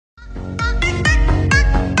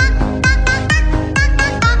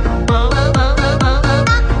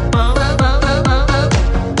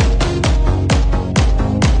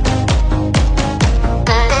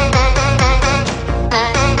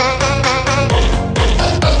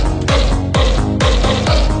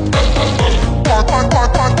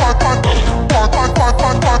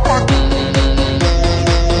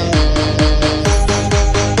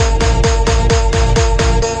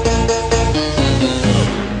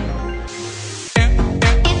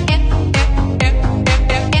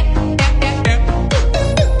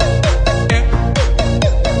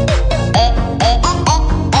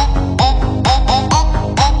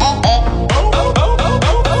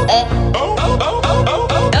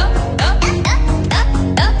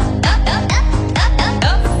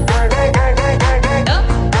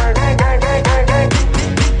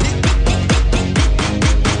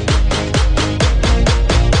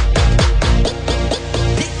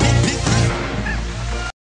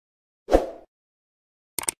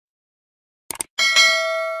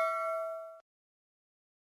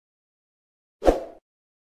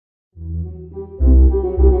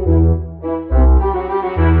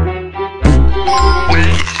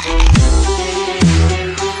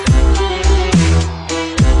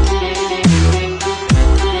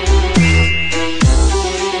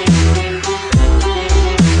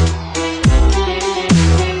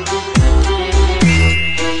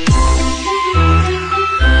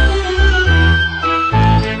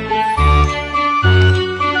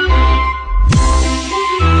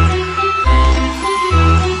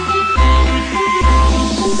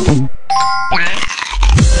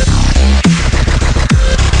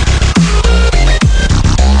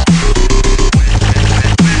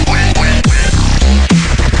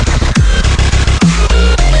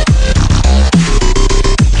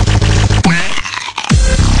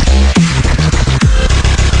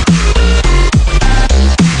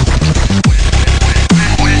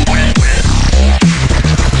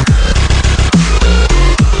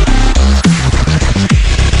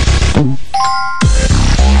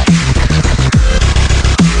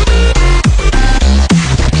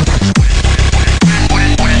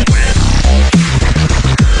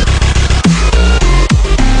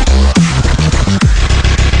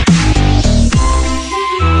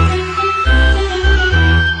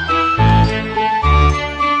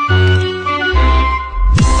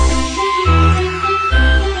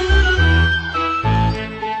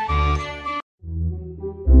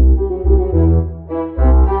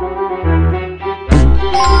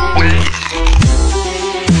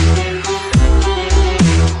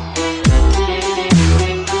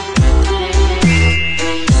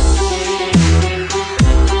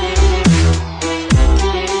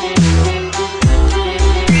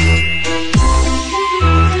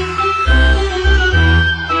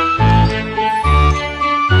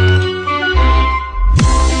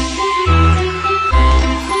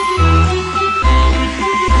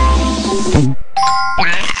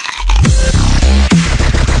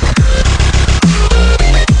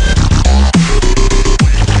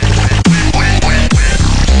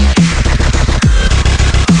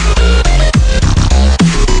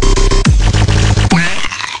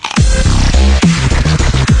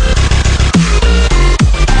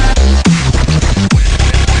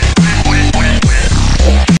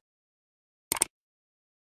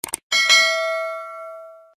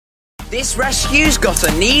This rescue's got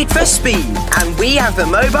a need for speed, and we have the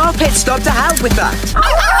mobile pit stop to help with that. All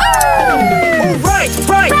right,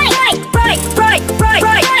 right, right, right, right, right,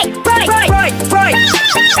 right, right, right, right,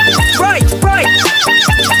 right, right, right,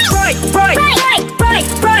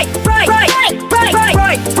 right, right,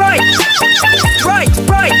 right, right,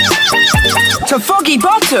 right, to Foggy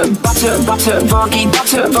Bottom. Butter, butter, foggy,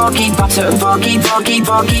 butter, foggy, butter, foggy, foggy,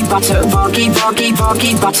 foggy, butter, foggy, foggy,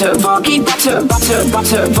 foggy, butter, foggy, butter, butter,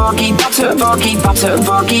 butter, foggy, butter, foggy, butter,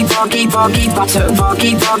 foggy, foggy, foggy, butter,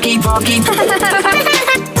 foggy, foggy, foggy.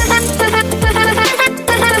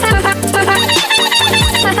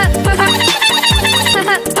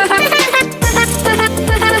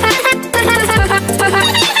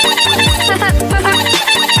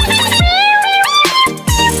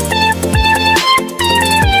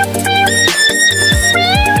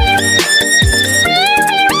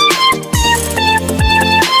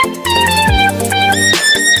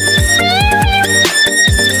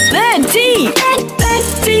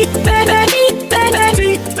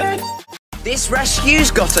 This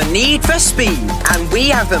rescue's got a need for speed, and we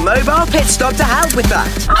have the mobile pit stop to help with that.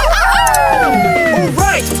 All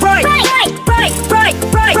right, right, right, right, right, right,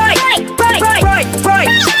 right, right, right, right,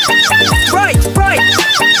 right, right, right,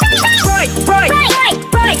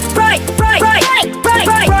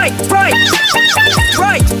 right, right,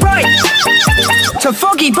 right, right, to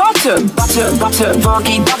Foggy Bottom. Butter, butter,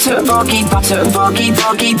 foggy, butter, foggy, butter, foggy,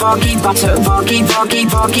 foggy, foggy, butter, foggy, foggy,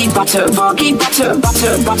 foggy, butter, foggy, butter,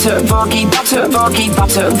 butter, butter, foggy, butter, foggy,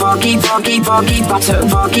 butter, foggy, foggy, foggy, butter,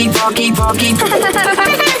 foggy, foggy, foggy.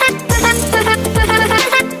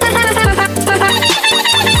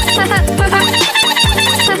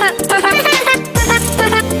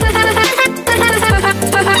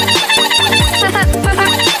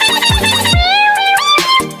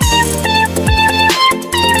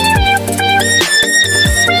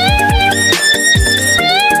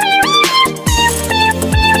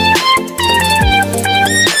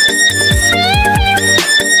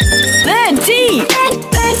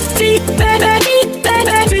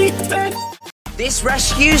 This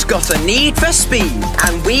rescue's got a need for speed,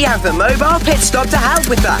 and we have the mobile pit stop to help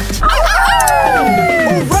with that. All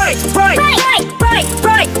right, right, right, right,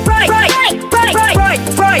 right, right, right, right, right,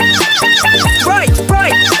 right, right,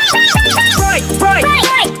 right, right, right,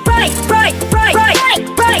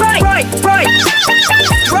 right,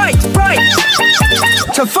 right, right,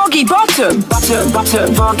 to Foggy Bottom. Butter, butter,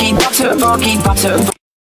 foggy, butter, foggy, butter.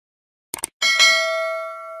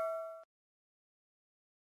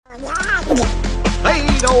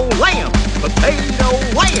 Potato lamb, potato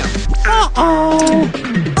lamb.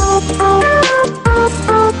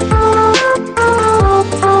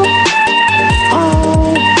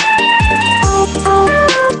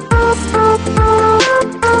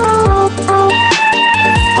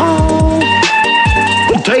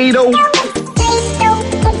 Potato.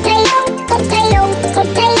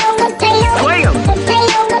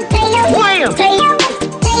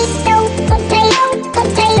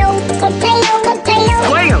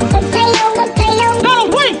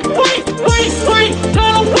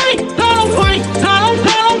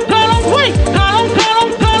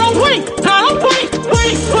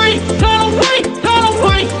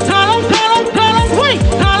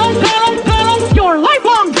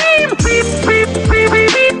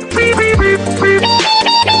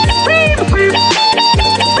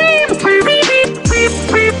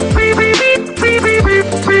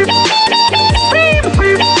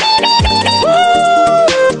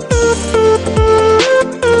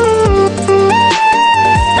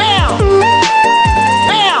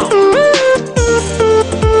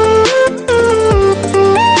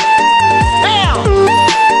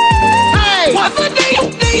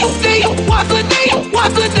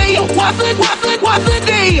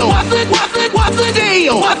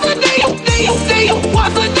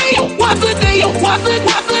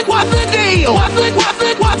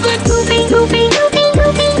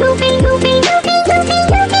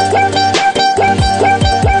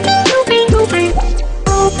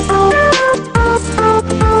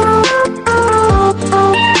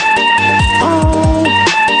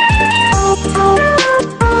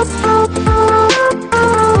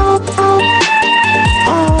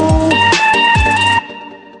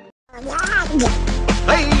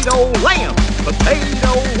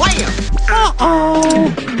 Potato lamb.